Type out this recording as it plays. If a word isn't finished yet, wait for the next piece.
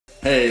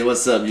Hey,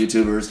 what's up,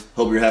 YouTubers?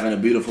 Hope you're having a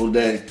beautiful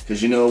day,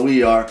 because you know who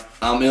we are.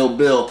 I'm Ill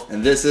Bill,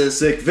 and this is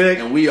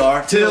SICVIC, and we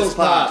are TILZ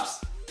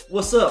Pops.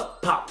 What's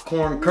up,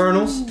 popcorn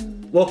kernels?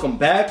 Welcome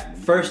back.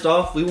 First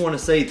off, we want to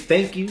say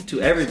thank you to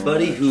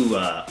everybody who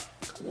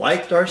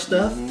liked our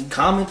stuff,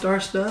 comment our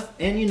stuff,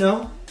 and you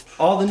know,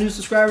 all the new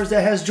subscribers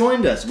that has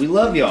joined us. We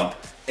love y'all.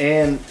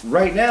 And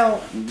right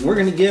now, we're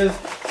gonna give,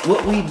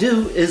 what we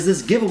do is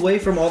this giveaway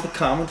from all the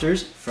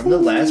commenters from the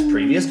last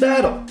previous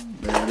battle.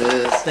 There it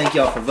is. Thank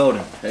y'all for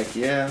voting. Heck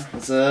yeah.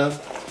 What's up?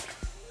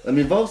 Let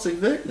me vote,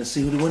 SICVIC. Let's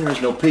see who the winner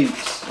is. No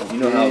peeps. You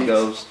know how it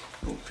goes.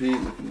 No peep.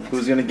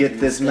 Who's gonna get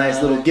this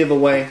nice little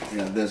giveaway? I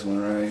got this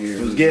one right here.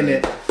 Who's getting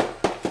it?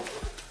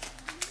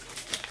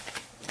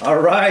 All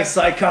right,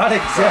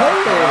 Psychotic. Let's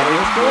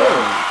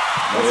go.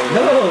 Let's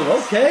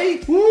go.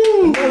 Okay.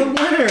 Woo. Another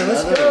winner.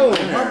 Let's go.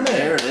 Winner.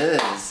 There it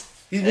is.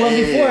 He's won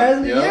before,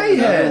 hasn't he? Yep, Yeah, he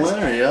has.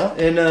 Winner, yeah.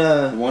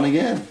 And won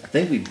again. I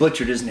think we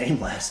butchered his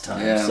name last time.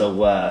 Yeah.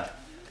 So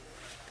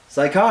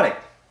Psychotic.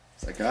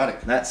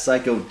 Psychotic. Not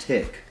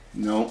Psychotic.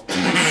 Nope.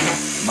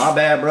 My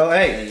bad, bro.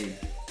 Hey,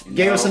 you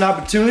gave us an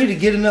opportunity to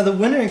get another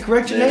winner and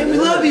correct your name. We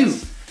love you.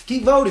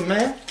 Keep voting,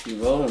 man. Keep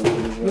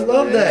voting. We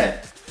love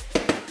that.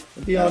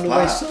 We'll be on the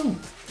way soon.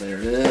 There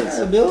it is.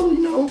 All right, Bill,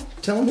 you know,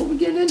 tell them what we're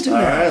getting into now.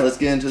 Alright, let's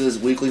get into this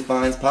weekly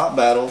finds pop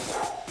battle.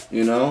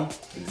 You know?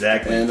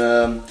 Exactly. And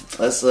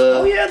let's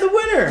oh yeah, the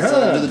winner,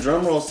 huh? do the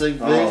drum roll,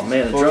 SICVIC. Oh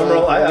man, the drum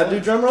roll. I do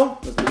drum roll?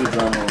 Let's do the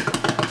drum roll.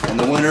 And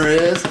the winner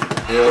is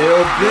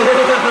ILLBILL,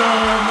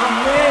 my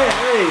man.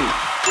 Hey,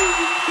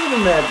 give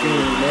him that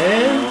ding,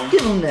 man.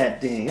 Give him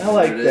that ding. I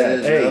like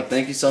that. Hey,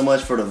 thank you so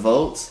much for the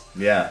votes.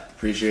 Yeah.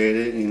 Appreciate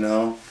it, you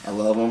know. I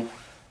love them.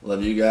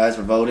 Love you guys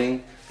for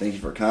voting. Thank you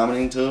for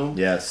commenting too.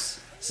 Yes.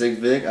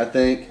 SICVIC, I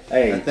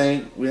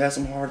think we had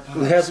some hard pops.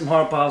 We had some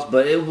hard pops,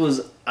 but it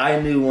was, I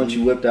knew once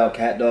you whipped out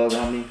Cat Dog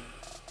on me,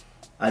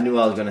 I knew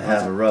I was going to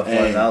have a rough one.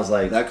 And I was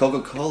like, that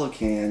Coca-Cola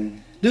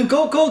can. Dude,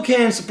 Coca-Cola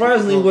can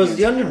surprisingly was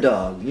the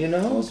underdog, you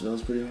know? That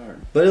was pretty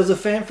hard. But it was a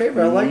fan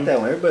favorite. I like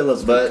that one. Everybody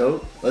loves Coca-Cola.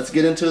 Let's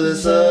get into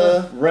this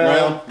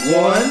round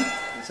one.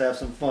 Let's have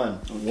some fun.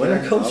 Okay.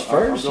 Winner goes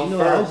first. I'll you know,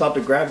 first. I was about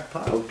to grab the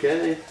pop.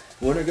 Okay.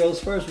 Winner goes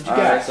first. What you All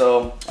got? right,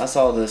 so I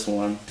saw this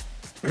one,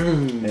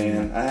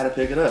 and I had to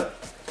pick it up.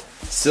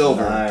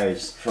 Silver.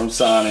 Nice. From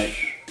Sonic.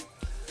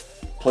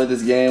 Played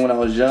this game when I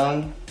was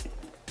young.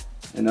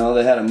 You know,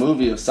 they had a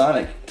movie of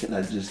Sonic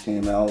that just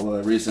came out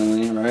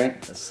recently, right?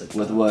 That's sick.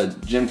 With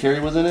what? Jim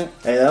Carrey was in it?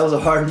 Hey, that was a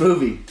hard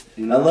movie.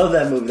 You know? I love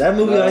that movie. That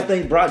movie, I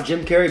think, brought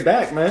Jim Carrey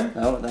back, man.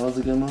 That was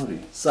a good movie.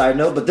 Side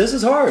note, but this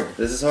is hard.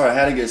 This is hard. I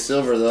had to get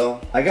silver,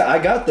 though. I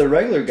got the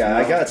regular guy.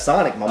 I got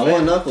Sonic, my man. I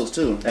want Knuckles,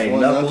 too. Hey,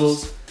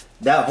 Knuckles.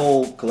 That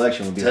whole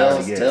collection would be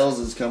hard to get. TILZ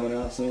is coming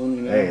out soon,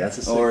 you know. Hey, that's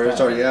a sick Or it's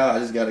pop, already out. I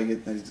just gotta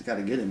get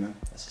it, man.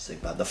 That's a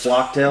sick pop. The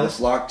Flock Tails? The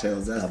Flock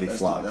Tails. That'll be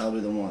Flock. That'll be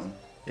the one.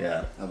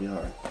 Yeah. That'll be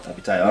hard. That'll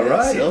be tight. All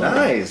right, silver.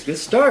 Nice. Good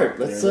start.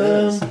 Let's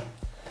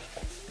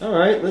all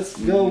right, let's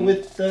go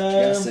with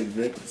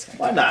SICVIC.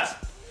 why not?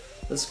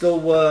 Let's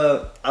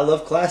go I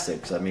love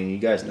classics. I mean, you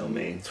guys know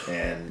me.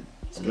 And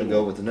I'm gonna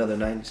go with another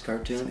 90s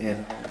cartoon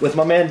and with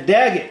my man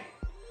Daggett.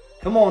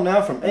 Come on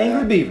now, from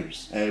Angry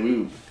Beavers. Hey,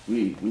 we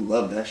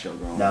loved that show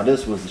growing up. Now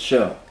this was the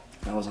show.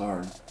 That was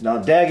hard. Now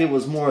Daggett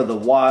was more of the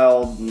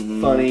wild,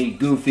 funny,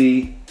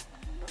 goofy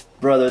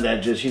brother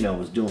that just, you know,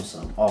 was doing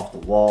some off the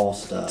wall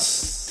stuff.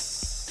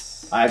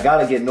 I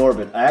gotta get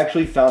Norbit. I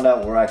actually found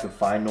out where I could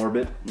find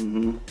Norbit.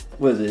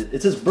 What is it?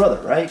 It's his brother,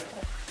 right?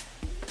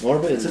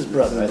 Norbit? It's his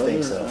brother, I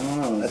think so.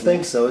 I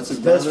think so. It's his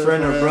best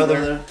friend or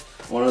brother.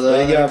 One of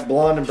those. They got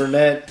blonde and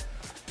brunette.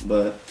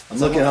 But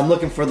I'm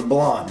looking for the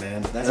blonde,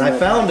 man. And I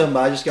found him, but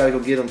I just gotta go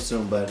get him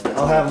soon. But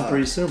I'll have him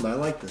pretty soon. But I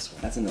like this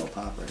one. That's a no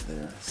pop right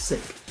there. Sick.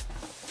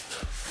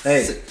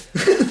 Hey,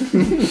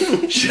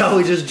 shall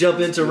we just jump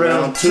into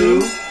round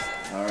two?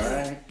 All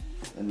right,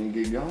 let me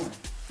get going.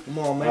 Come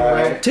on, man.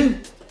 Round two.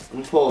 Let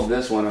me pull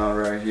this one out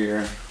right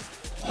here.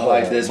 I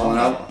like this one.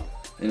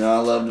 You know, I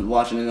loved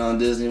watching it on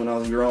Disney when I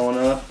was growing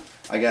up.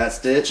 I got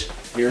Stitch.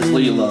 Here's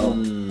Lilo.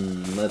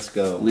 Let's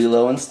go.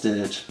 Lilo and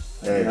Stitch.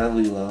 I got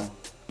Lilo.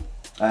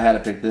 I had to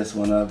pick this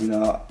one up. You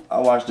know, I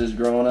watched this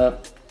growing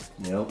up.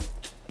 Yep.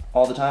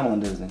 All the time on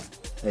Disney.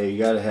 Hey, you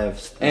gotta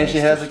have. And she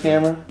has a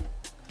camera.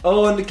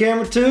 Oh, and the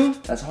camera too?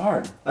 That's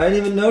hard. I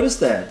didn't even notice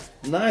that.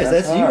 Nice.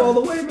 That's you all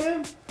the way,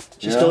 man.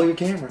 She stole your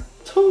camera.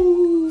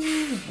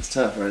 It's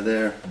tough right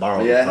there.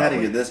 Borrowed yeah, I had to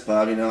get this,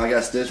 Bob. You know, I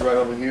got Stitch right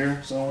over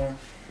here somewhere.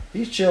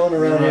 He's chilling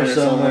around here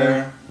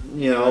somewhere.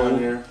 You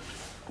know,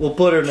 we'll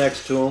put her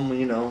next to him.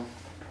 You know,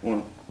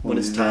 when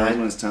it's time.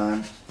 When it's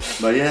time.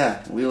 But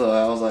yeah, Lilo.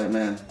 I was like,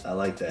 man, I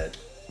like that.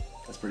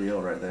 That's pretty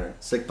old right there.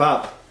 Sick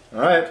pop.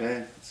 All right.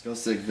 Okay, let's go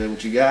SICVIC.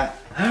 What you got?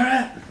 All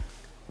right.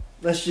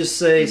 Let's just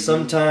say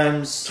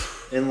sometimes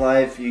in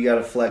life you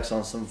gotta flex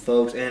on some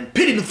folks and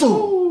pity the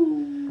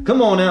fool.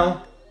 Come on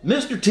now,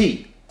 Mr.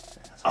 T.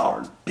 That's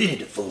hard. Pity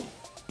the fool.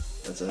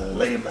 That's a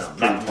lay him out.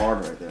 Pretty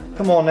hard right there, man.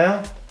 Come on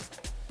now.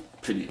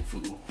 Pity the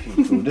fool.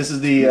 This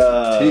is the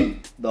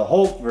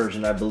Hulk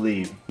version, I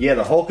believe. Yeah,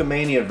 the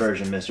Hulkamania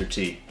version, Mr.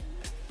 T.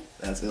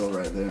 That's ill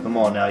right there. Come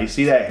on now, you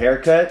see that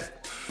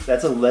haircut?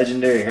 That's a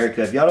legendary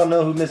haircut. If y'all don't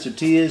know who Mr.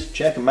 T is,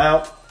 check him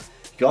out.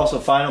 You can also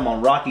find him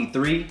on Rocky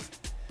 3.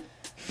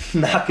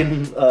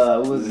 Knocking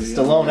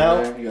Stallone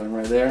out. You got him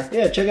right there.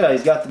 Yeah, check it out.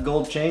 He's got the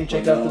gold chain.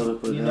 Check out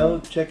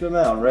the, check him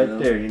out right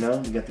there. You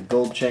know, you got the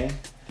gold chain.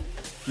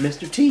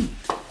 Mr. T.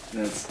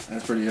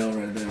 That's pretty ill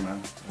right there,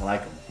 man. I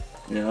like him.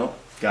 You know,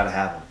 gotta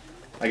have him.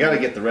 I gotta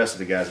get the rest of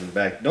the guys in the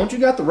back. Don't you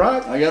got the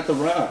Rock? I got the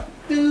Rock.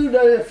 Dude,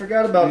 I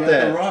forgot about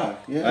that. The Rock.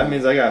 Yeah. That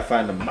means I gotta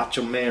find the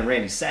Macho Man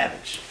Randy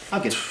Savage.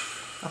 I'll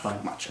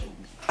find Macho.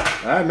 All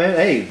right, man.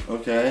 Hey.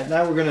 Okay.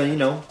 Now we're gonna, you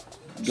know,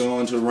 go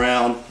into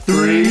round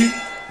 3.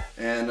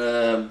 And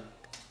I'm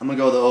gonna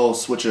go the old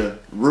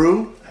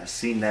switcheroo. I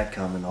seen that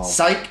coming all.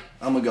 Psych!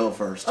 I'm gonna go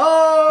first.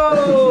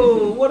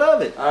 Oh, what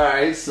of it?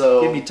 Alright,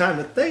 so. Give me time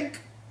to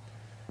think.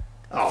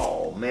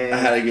 Oh, man. I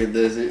had to get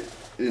this.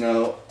 You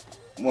know,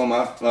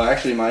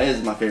 actually,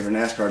 is my favorite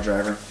NASCAR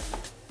driver.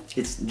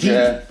 It's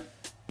Jeff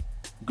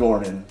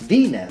Gordon.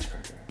 The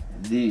NASCAR driver.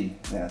 The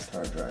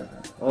NASCAR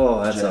driver.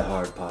 Oh, that's a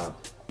hard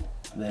pop.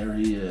 There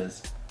he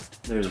is.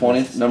 There's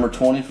number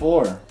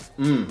 24.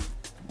 Mm.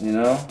 You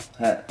know,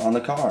 on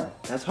the car.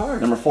 That's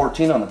hard. Number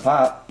 14 on the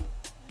pop.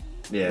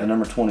 Yeah. And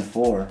number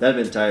 24.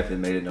 That'd been tight if it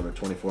made it number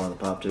 24 on the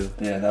pop too.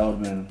 Yeah, that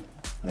would've been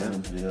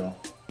pretty ill.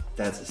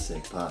 That's a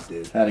sick pop,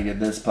 dude. Had to get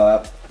this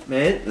pop.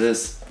 Man,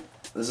 this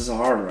is a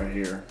hard right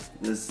here.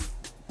 The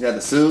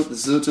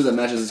suit too that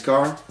matches his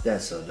car.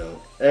 That's so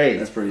dope. Hey,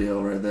 that's pretty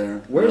ill right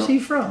there. Where's he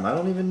from? I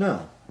don't even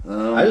know.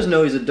 I just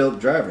know he's a dope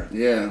driver.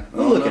 Yeah,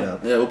 we'll look it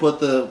up. Yeah, we'll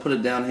put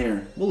it down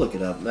here. We'll look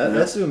it up.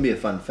 That's gonna be a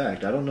fun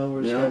fact. I don't know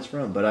where this guy's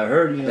from, but I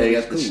heard you know. Hey,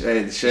 the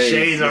shades. The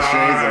shades are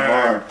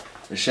hard.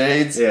 The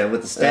shades. Yeah,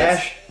 with the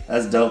stash.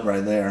 That's dope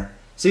right there.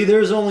 See,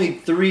 there's only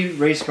 3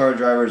 race car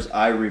drivers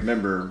I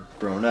remember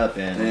growing up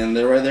in, and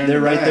they're right there.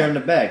 There in the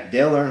back.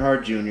 Dale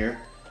Earnhardt Jr.,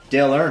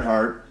 Dale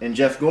Earnhardt, and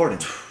Jeff Gordon.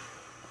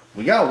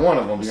 We got one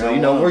of them, so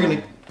you know we're gonna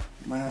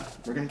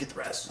get the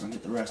rest. I'll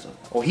get the rest of them.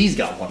 Oh, he's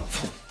got one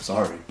of them.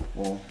 Sorry.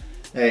 Well,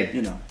 hey,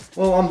 you know.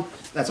 Well,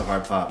 that's a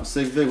hard pop.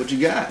 SICVIC, what you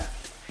got?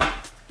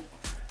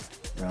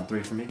 Round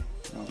 3 for me.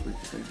 Round 3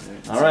 for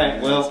SICVIC. All right.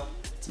 Well,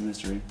 it's a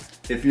mystery.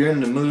 If you're in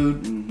the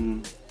mood,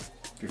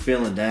 if you're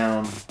feeling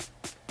down,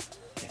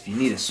 if you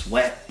need a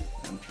sweat,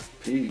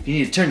 if you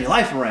need to turn your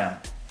life around,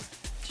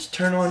 just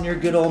turn on your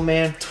good old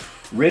man,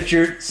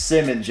 Richard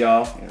Simmons,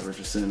 y'all. Yeah,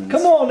 Richard Simmons.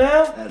 Come on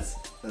now.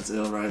 That's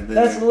ill right there.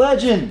 That's a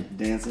legend.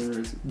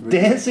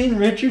 Dancing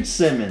Richard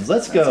Simmons.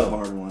 Let's go. That's a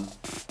hard one.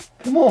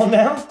 Come on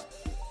now.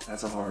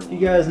 That's a hard one. You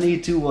guys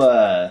need to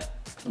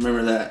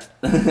remember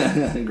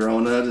that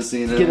growing up, just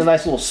seeing him. Get a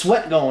nice little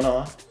sweat going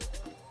on.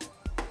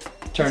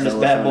 Turn this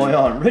bad boy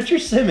on.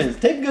 Richard Simmons.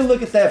 Take a good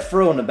look at that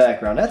fro in the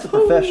background. That's a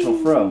professional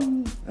fro.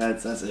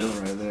 That's ill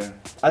right there.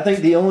 I think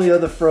the only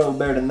other fro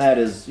better than that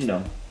is, you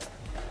know,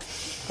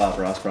 Bob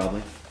Ross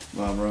probably.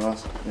 Bob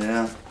Ross.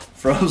 Yeah.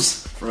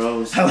 Froze.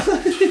 Froze.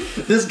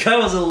 This guy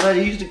was a lead.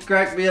 He used to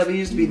crack me up. He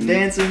used to be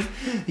dancing.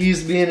 He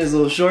used to be in his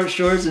little short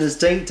shorts and his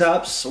tank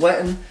top,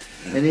 sweating.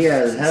 And he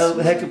had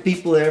a heck of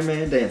people there,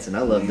 man, dancing.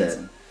 I love that.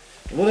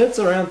 Well, that's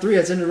round 3.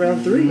 That's into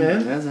round 3,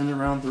 man. That's into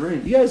round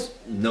 3. You guys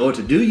know what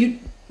to do.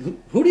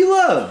 Who do you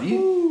love?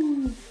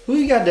 Who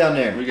you got down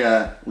there? We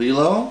got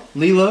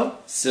Lilo,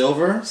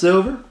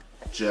 Silver,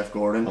 Jeff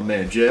Gordon. Oh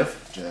man,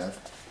 Jeff.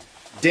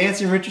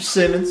 Dancing Richard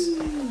Simmons.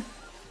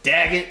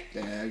 Dag.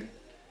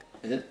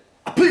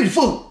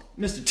 Beautiful,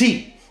 Mr.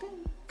 T.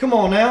 Come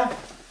on now.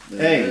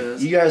 Hey,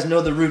 you guys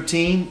know the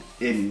routine.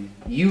 If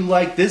you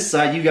like this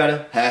side, you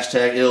gotta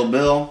hashtag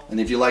ILLBILL, and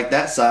if you like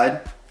that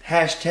side,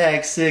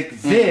 hashtag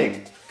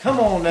SICVIC. Come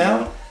on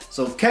now.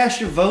 So cast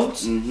your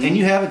votes, and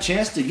you have a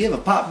chance to give a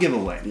pop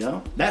giveaway.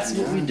 Yeah, that's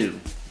what we do.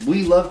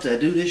 We love to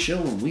do this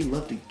show, and we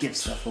love to give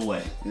stuff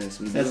away. Yes,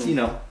 we do. That's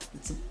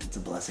it's a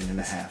blessing and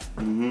a half.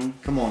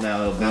 Come on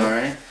now, ILLBILL. All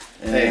right,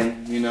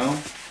 and you know,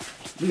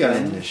 we gotta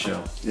end this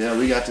show. Yeah,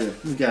 we got to.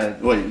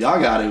 Wait,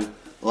 y'all got to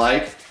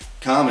like,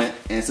 comment,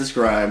 and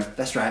subscribe.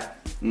 That's right.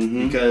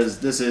 Because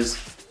this is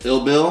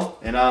ILLBILL,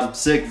 and I'm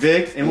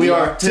SICVIC, and we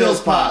are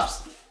TILZ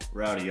Pops.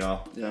 Rowdy,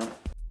 y'all. Yeah.